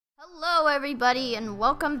Hello everybody and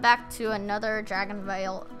welcome back to another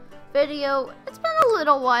Dragonvale video. It's been a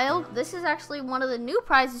little while. This is actually one of the new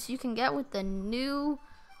prizes you can get with the new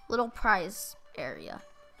little prize area.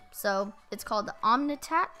 So it's called the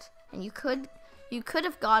Omnitat, and you could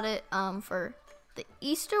have got it for the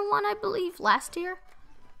Easter one, I believe, last year.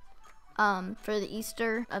 For the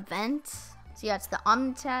Easter event. So yeah, it's the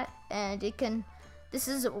Omnitat, and this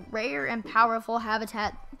is a rare and powerful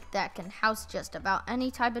habitat that can house just about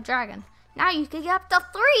any type of dragon. Now you can get up to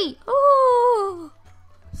 3! Ooh!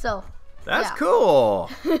 So, that's yeah. Cool!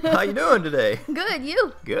 How you doing today? Good,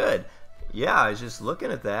 you? Good. Yeah, I was just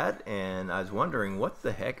looking at that, and I was wondering what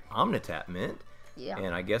the heck Omnitat meant. Yeah.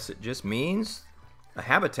 And I guess it just means a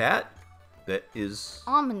habitat that is...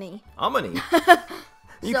 Omni.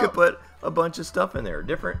 You could put a bunch of stuff in there,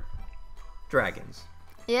 different dragons.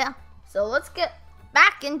 Yeah. So let's get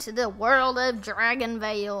back into the world of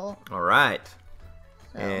Dragonvale. All right.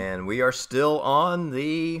 So. And we are still on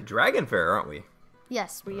the Dragon Fair, aren't we?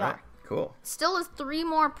 Yes, we All right. are. Cool. Still has 3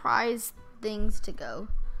 more prize things to go.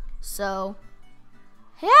 So,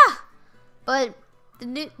 yeah. But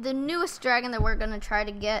the newest dragon that we're going to try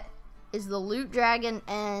to get is the Loot Dragon,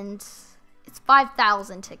 and it's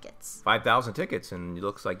 5,000 tickets. 5,000 tickets, and it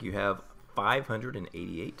looks like you have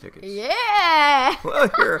 588 tickets. Yeah! Well,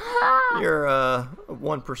 you're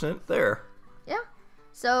 1% there. Yeah.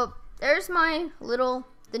 So, there's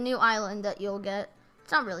the new island that you'll get.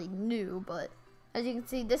 It's not really new, but as you can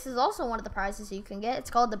see, this is also one of the prizes you can get. It's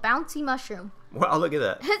called the Bouncy Mushroom. Wow, look at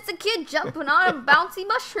that. It's a kid jumping on a bouncy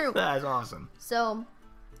mushroom. That's awesome. So,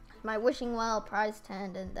 my Wishing Well prize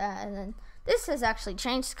tent and that, and then this has actually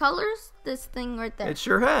changed colors. This thing right there. It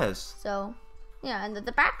sure has. So, yeah, and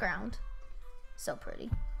the background, so pretty.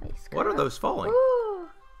 What are those falling? Ooh.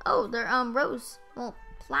 Oh, they're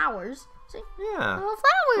flowers. See? Yeah. Little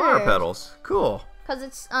flowers. Flower petals. Cool. Cause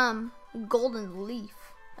it's golden leaf,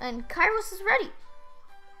 and Kairos is ready.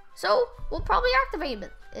 So we'll probably activate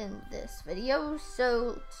it in this video.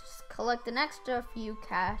 So just collect an extra few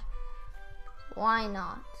cash. Why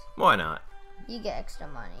not? Why not? You get extra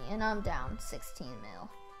money, and I'm down 16 mil.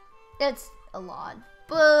 It's a lot,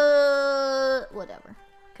 but whatever.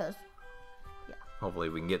 Cause yeah. Hopefully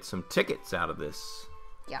we can get some tickets out of this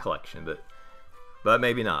collection, but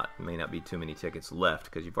maybe not. May not be too many tickets left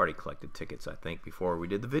because you've already collected tickets, I think, before we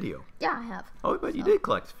did the video. Yeah, I have. Oh, but you did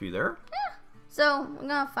collect a few there. Yeah. So we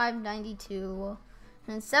got 592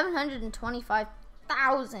 and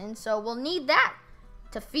 725,000. So we'll need that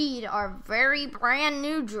to feed our very brand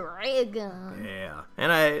new dragon. Yeah,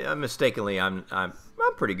 and I mistakenly, I'm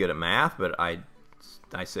pretty good at math, but I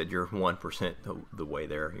said you're 1% the way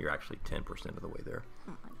there. You're actually 10% of the way there.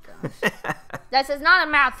 Oh my gosh. This is not a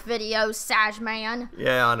math video, Sag Man.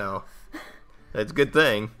 Yeah, I know. That's a good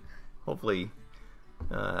thing. Hopefully,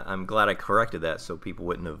 I'm glad I corrected that so people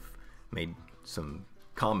wouldn't have made some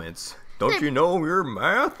comments. Don't you know your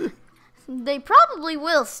math? They probably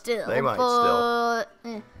will still. They might still.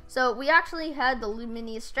 So we actually had the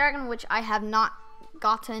Luminous Dragon, which I have not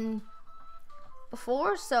gotten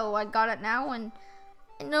before, so I got it now, and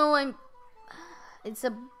I know it's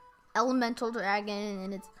a elemental dragon,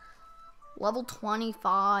 and it's level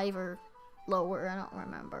 25 or lower, I don't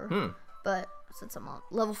remember. But since I'm on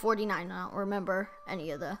level 49, I don't remember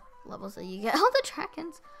any of the levels that you get on the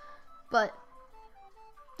dragons. But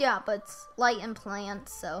yeah, but it's light and plant,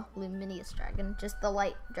 so Luminous Dragon, just the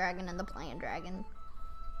light dragon and the plant dragon.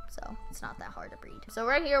 So it's not that hard to breed. So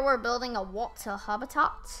right here we're building a water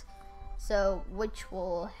habitat, so which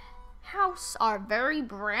will house our very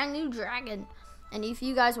brand new dragon. And if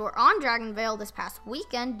you guys were on Dragonvale this past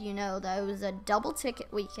weekend, you know that it was a double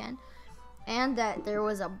ticket weekend, and that there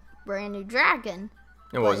was a brand new dragon.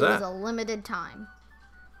 And what was that? It was a limited time.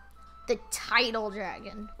 The Tidal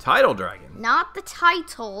Dragon. Tidal Dragon. Not the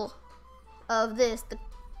title of this, the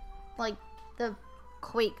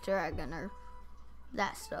Quake Dragon or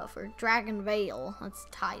that stuff, or Dragonvale. That's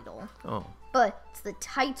Tidal. Oh. But it's the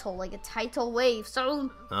title, like a tidal wave.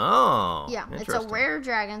 So yeah, it's a rare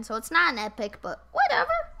dragon, so it's not an epic, but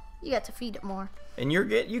whatever. You get to feed it more. And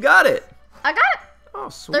you got it. I got it. Oh,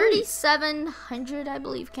 sweet. 3,700, I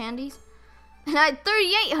believe, candies, and I had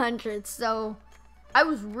 3,800. So I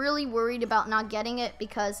was really worried about not getting it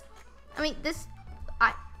because, I mean,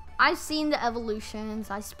 I've seen the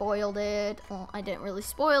evolutions. I spoiled it. Well, I didn't really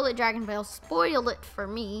spoil it. Dragonvale spoiled it for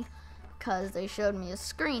me because they showed me a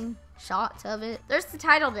screenshot of it. There's the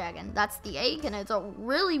Tidal Dragon. That's the egg, and it's a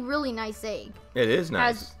really, really nice egg. It is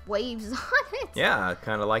nice. It has waves on it. Yeah,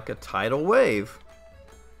 kind of like a tidal wave.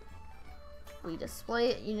 We display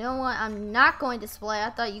it. You know what? I'm not going to display.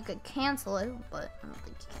 I thought you could cancel it, but I don't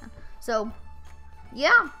think you can. So,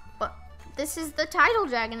 yeah. But this is the title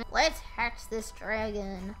dragon. Let's hatch this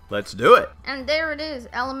dragon. Let's do it. And there it is.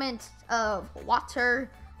 Elements of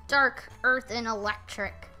water, dark, earth, and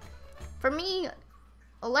electric. For me,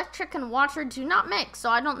 electric and water do not mix, so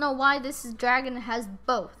I don't know why this dragon has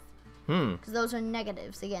both. Because those are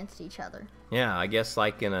negatives against each other. Yeah, I guess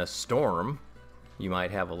like in a storm, you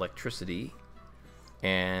might have electricity,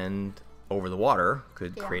 and over the water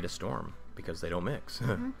could create a storm because they don't mix.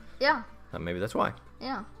 Yeah. Maybe that's why.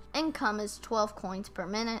 Yeah. Income is 12 coins per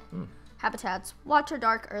minute. Habitats, water,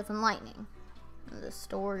 dark, earth, and lightning. The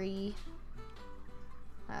story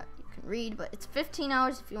you can read, but it's 15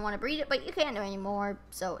 hours if you want to read it, but you can't do any more.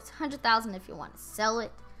 So it's 100,000 if you want to sell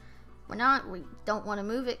it. We don't want to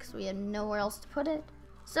move it because we have nowhere else to put it.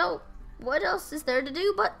 So what else is there to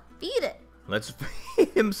do but feed it? Let's feed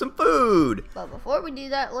him some food. But before we do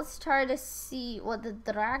that, let's try to see what the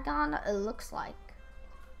dragon looks like.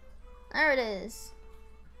 There it is.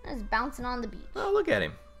 It's bouncing on the beach. Oh, look at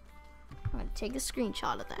him. I'm going to take a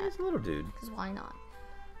screenshot of that. He's a little dude. Because why not?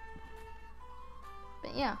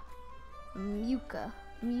 But yeah. Muska.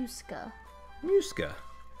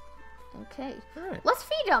 Okay. All right. Let's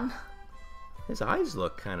feed him. His eyes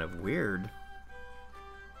look kind of weird,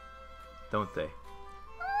 don't they?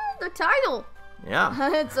 The title. Yeah.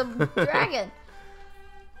 It's a dragon.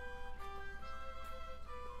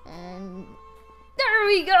 And there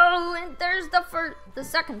we go. And there's the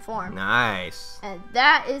second form. Nice. And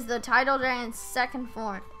that is the title dragon's second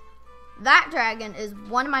form. That dragon is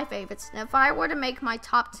one of my favorites. And if I were to make my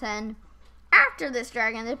top 10 after this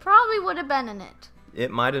dragon, it probably would have been in it. It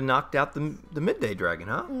might have knocked out the midday dragon,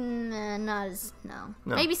 huh? Nah, no.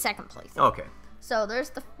 Maybe second place. Okay. So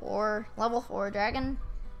there's the level 4 dragon.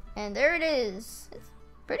 And there it is. It's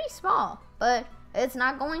pretty small, but it's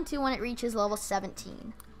not going to when it reaches level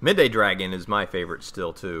 17. Midday Dragon is my favorite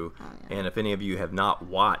still, too. Oh, yeah. And if any of you have not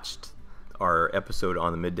watched our episode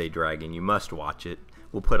on the Midday Dragon, you must watch it.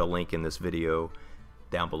 We'll put a link in this video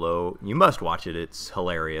down below. You must watch it. It's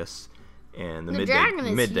hilarious. And the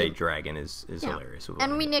Midday Dragon is hilarious.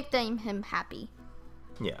 And we nicknamed him Happy.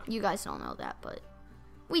 Yeah. You guys don't know that, but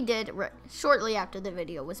we did shortly after the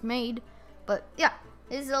video was made. But yeah,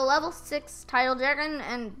 this is a level 6 title dragon,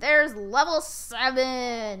 and there's level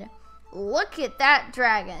 7. Look at that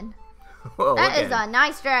dragon. Whoa, that is a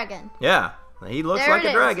nice dragon. Yeah, he looks like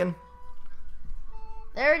a dragon.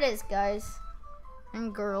 There it is, guys.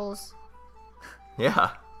 And girls.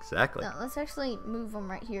 Yeah, exactly. No, let's actually move him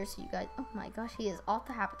right here so you guys... Oh my gosh, he is off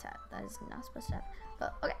the habitat. That is not supposed to happen.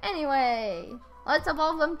 But, okay, anyway. Let's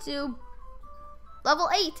evolve him to level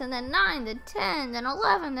 8, and then 9, then 10, then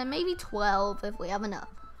 11, then maybe 12 if we have enough.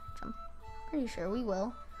 Which I'm pretty sure we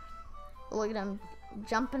will. Look at him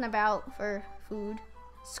jumping about for food.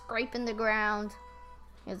 Scraping the ground.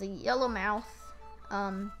 He has a yellow mouth.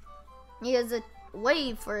 He has a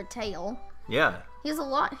wave for a tail. Yeah. He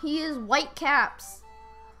has white caps.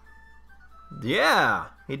 Yeah,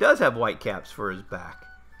 he does have white caps for his back.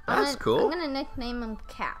 That's cool. I'm gonna nickname him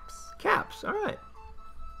Caps. Caps, alright.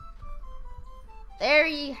 There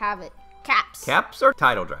you have it. Caps. Caps or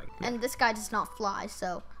title dragon. And this guy does not fly,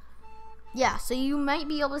 so yeah, so you might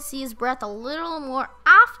be able to see his breath a little more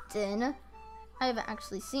often. I haven't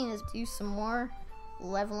actually seen his do some more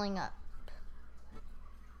leveling up.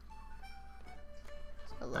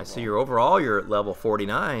 I see you're at level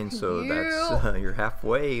 49, so that's you're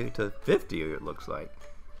halfway to 50, it looks like.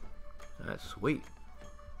 That's sweet.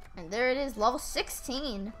 And there it is, level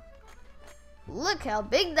 16. Look how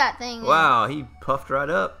big that thing is. Wow, he puffed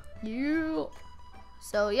right up. Yeah.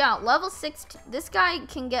 So yeah, level 16. This guy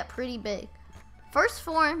can get pretty big. First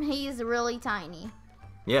form, he's really tiny.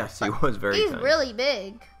 Yes, he was very tiny. He's really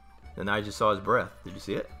big. And I just saw his breath. Did you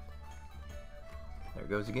see it? There it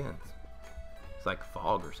goes again. It's like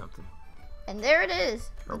fog or something. And there it is.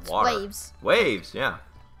 Or it's water. Waves. Waves, yeah.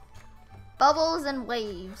 Bubbles and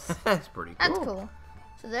waves. That's pretty cool. That's cool.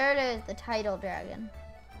 So there it is, the title dragon.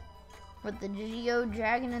 With the Geo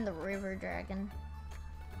dragon and the river dragon.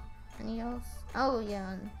 Any else? Oh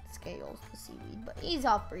yeah, and scales, the seaweed. But he's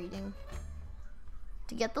off breeding.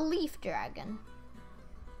 To get the leaf dragon.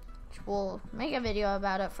 Which we'll make a video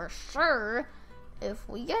about it for sure. If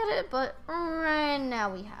we get it, but right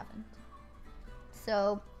now we haven't.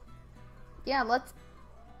 So, yeah, let's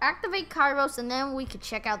activate Kairos and then we could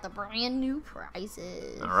check out the brand new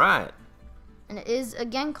prizes. Alright. And it is,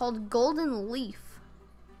 again, called Golden Leaf.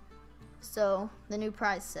 So, the new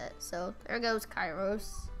prize set. So, there goes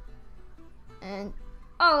Kairos. And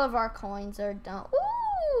all of our coins are done.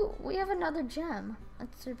 Ooh! We have another gem.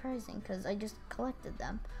 That's surprising because I just collected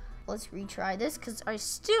them. Let's retry this because I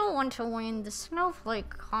still want to win the snowflake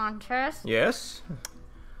contest. Yes.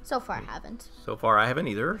 So far, I haven't. So far, I haven't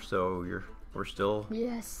either. So we're still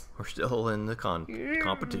Yes. We're still in the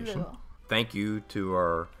competition. Thank you to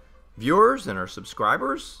our viewers and our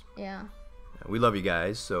subscribers. Yeah. We love you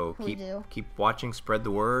guys. So keep watching. Spread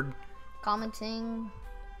the word. Commenting,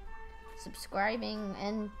 subscribing,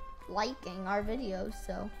 and liking our videos.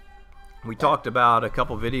 So. We talked about a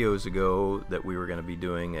couple videos ago that we were going to be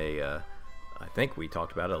doing I think we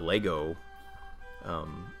talked about a Lego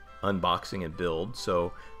unboxing and build.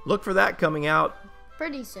 So look for that coming out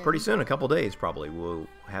pretty soon. Pretty soon, a couple days probably. We'll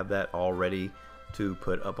have that all ready to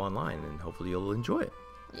put up online, and hopefully you'll enjoy it.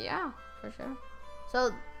 Yeah, for sure.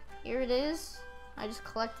 So here it is. I just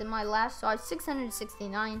collected my last, so I have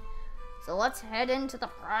 669. So let's head into the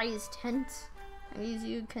prize tent. And as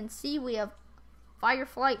you can see, we have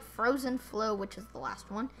Fireflight, Frozen Flow, which is the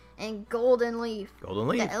last one, and Golden Leaf. Golden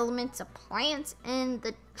Leaf. The elements of plants and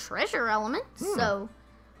the treasure element. So,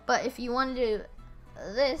 but if you want to do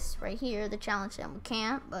this right here, the challenge tent, we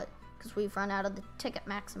can't, but because we've run out of the ticket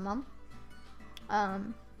maximum.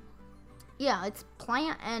 Yeah, it's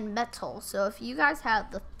plant and metal. So if you guys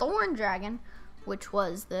have the Thorn Dragon, which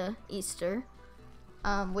was the Easter,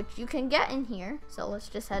 which you can get in here. So let's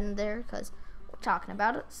just head in there because we're talking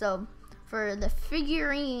about it. So for the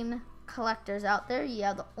figurine collectors out there, you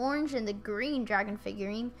have the orange and the green dragon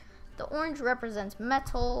figurine. The orange represents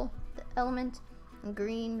metal, the element, and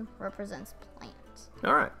green represents plant.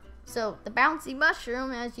 All right. So the bouncy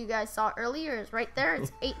mushroom, as you guys saw earlier, is right there.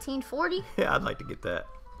 It's 1840. Yeah, I'd like to get that.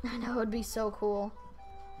 I know, it'd be so cool.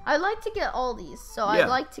 I'd like to get all these. So I'd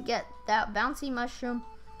like to get that bouncy mushroom.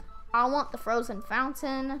 I want the frozen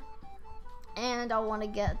fountain. And I want to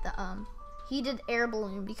get the heated air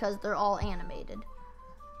balloon because they're all animated.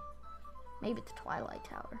 Maybe the Twilight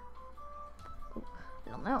Tower. Ooh, I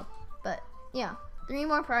don't know. But yeah, 3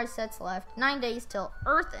 more prize sets left. 9 days till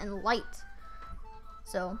Earth and Light.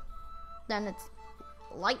 So then it's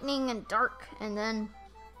lightning and dark, and then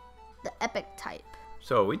the epic type.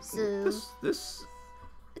 So this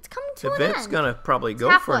it's coming to an event's end. gonna probably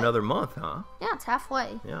go for another month, huh? Yeah, it's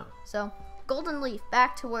halfway. Yeah. So Golden Leaf,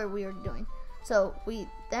 back to where we were doing. So we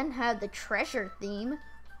then had the treasure theme,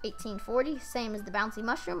 1840, same as the bouncy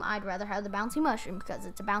mushroom. I'd rather have the bouncy mushroom because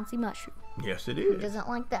it's a bouncy mushroom. Yes, it Who is. doesn't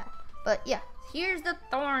like that? But yeah, here's the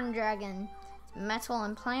Thorn Dragon. It's metal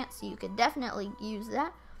and plant, so you could definitely use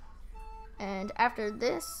that. And after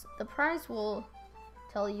this, the prize will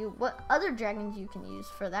tell you what other dragons you can use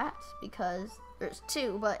for that, because there's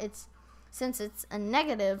 2, but since it's a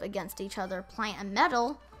negative against each other, plant and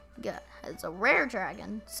metal, it's a rare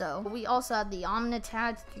dragon. So we also have the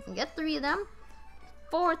Omnitags. You can get 3 of them,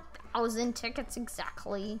 4,000 tickets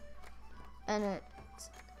exactly, and it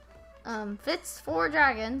fits 4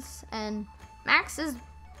 dragons, and max is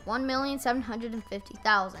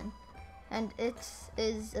 1,750,000, and it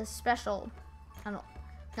is a special. I don't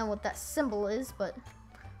know what that symbol is, but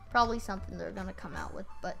probably something they're gonna come out with.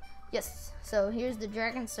 But yes, so here's the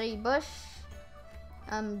Dragon City Bush.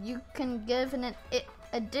 You can give an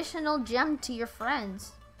additional gem to your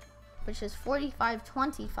friends, which is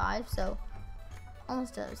 4525, so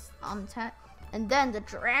almost as Omtat. And then the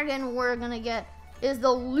dragon we're gonna get is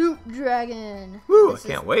the Loot Dragon. Woo! I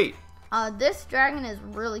can't wait. This dragon is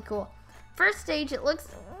really cool. First stage, it looks,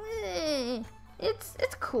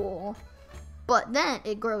 it's cool, but then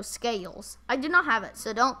it grows scales. I do not have it,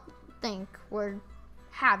 so don't think we're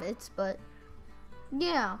habits, but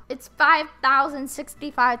yeah, it's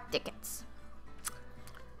 5,065 tickets.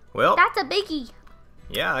 Well, that's a biggie.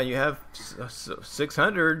 Yeah, you have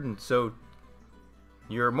 600, and so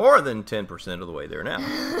you're more than 10% of the way there now.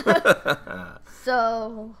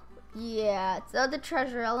 So yeah, so the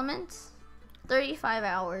treasure elements, 35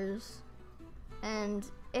 hours, and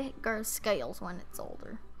it grows scales when it's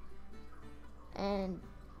older. And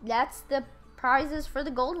that's the prizes for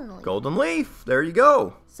the Golden Leaf. Golden Leaf, there you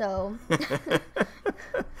go. So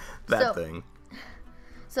that thing.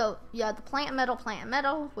 So yeah, the plant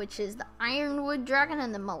metal, which is the Ironwood Dragon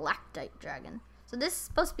and the Malactite Dragon. So this is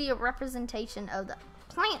supposed to be a representation of the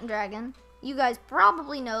plant dragon. You guys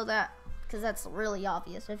probably know that because that's really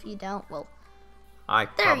obvious. If you don't, well, I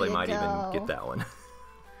probably might even get that one.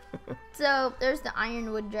 So there's the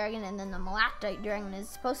Ironwood Dragon, and then the Malactite Dragon is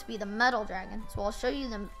supposed to be the metal dragon. So I'll show you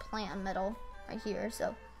the plant and metal right here.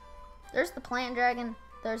 So there's the plant dragon,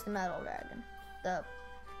 there's the metal dragon, the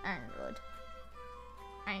Ironwood,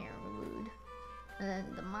 and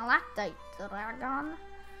then the Malactite Dragon.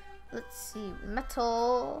 Let's see,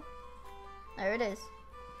 metal. There it is.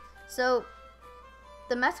 So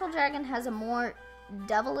the metal dragon has a more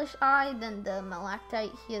devilish eye than the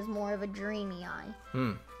Malactite. He has more of a dreamy eye.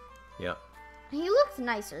 Yep. He looks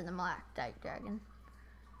nicer than the Malactite Dragon.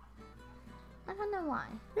 lie.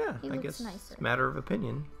 Yeah, He I looks guess nicer. it's a matter of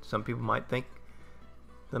opinion. Some people might think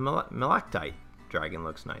the Malactite dragon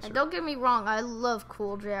looks nicer. And don't get me wrong, I love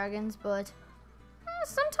cool dragons, but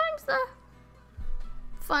sometimes the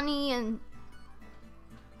funny and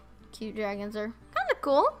cute dragons are kind of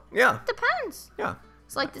cool. Yeah. Depends. Yeah.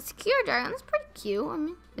 It's like the secure dragon. It's pretty cute. I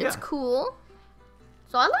mean, it's Yeah. cool.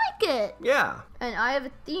 So I like it. Yeah. And I have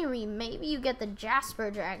a theory. Maybe you get the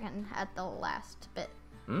Jasper dragon at the last bit.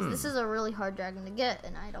 This is a really hard dragon to get,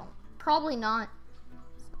 and I don't. Probably not.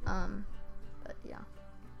 But yeah.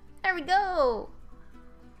 There we go.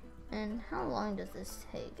 And how long does this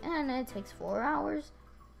take? And it takes 4 hours.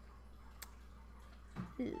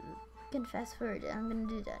 Ooh, I can fast forward it. I'm gonna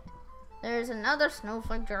do that. There's another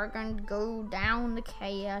snowflake dragon. Go down the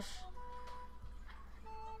cache.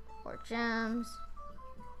 Or gems.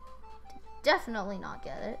 Definitely not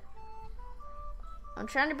get it. I'm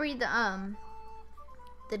trying to breed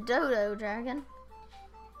the dodo dragon.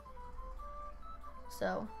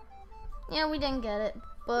 So, yeah, we didn't get it,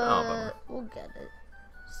 but we'll get it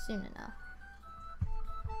soon enough.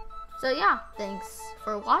 So yeah, thanks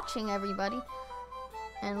for watching, everybody.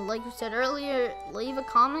 And like we said earlier, leave a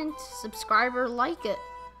comment, subscribe, or like it.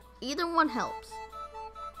 Either one helps.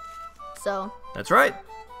 So that's right.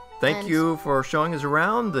 Thank you for showing us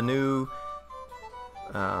around the new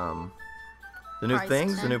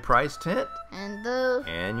things, tent. the new prize tent,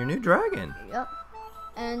 and your new dragon. Yep.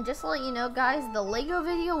 And just to let you know, guys, the Lego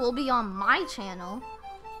video will be on my channel.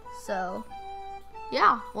 So,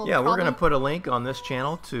 yeah. We're going to put a link on this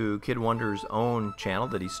channel to Kidwonder's own channel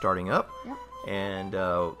that he's starting up. Yep. And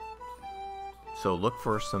so look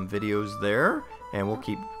for some videos there, and we'll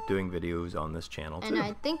keep doing videos on this channel too. And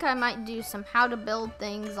I think I might do some how to build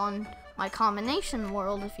things on my combination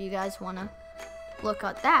world if you guys want to look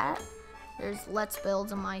at that. There's let's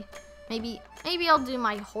builds on my maybe I'll do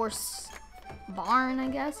my horse barn, I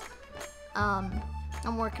guess.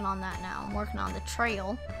 I'm working on that now. I'm working on the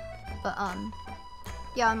trail. But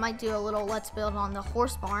yeah, I might do a little let's build on the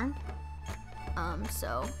horse barn.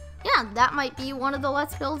 So yeah, that might be one of the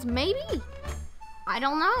let's builds, maybe. I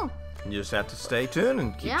don't know. You just have to stay tuned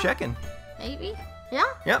and keep checking. Maybe. Yeah?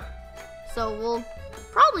 Yep. So we'll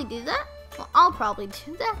probably do that. Well, I'll probably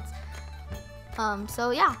do that. So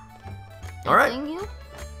yeah. All right. You?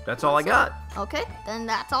 That's all I got. Okay, then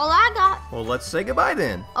that's all I got. Well, let's say goodbye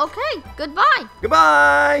then. Okay, goodbye.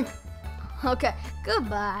 Goodbye. Okay,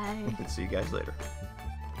 goodbye. See you guys later.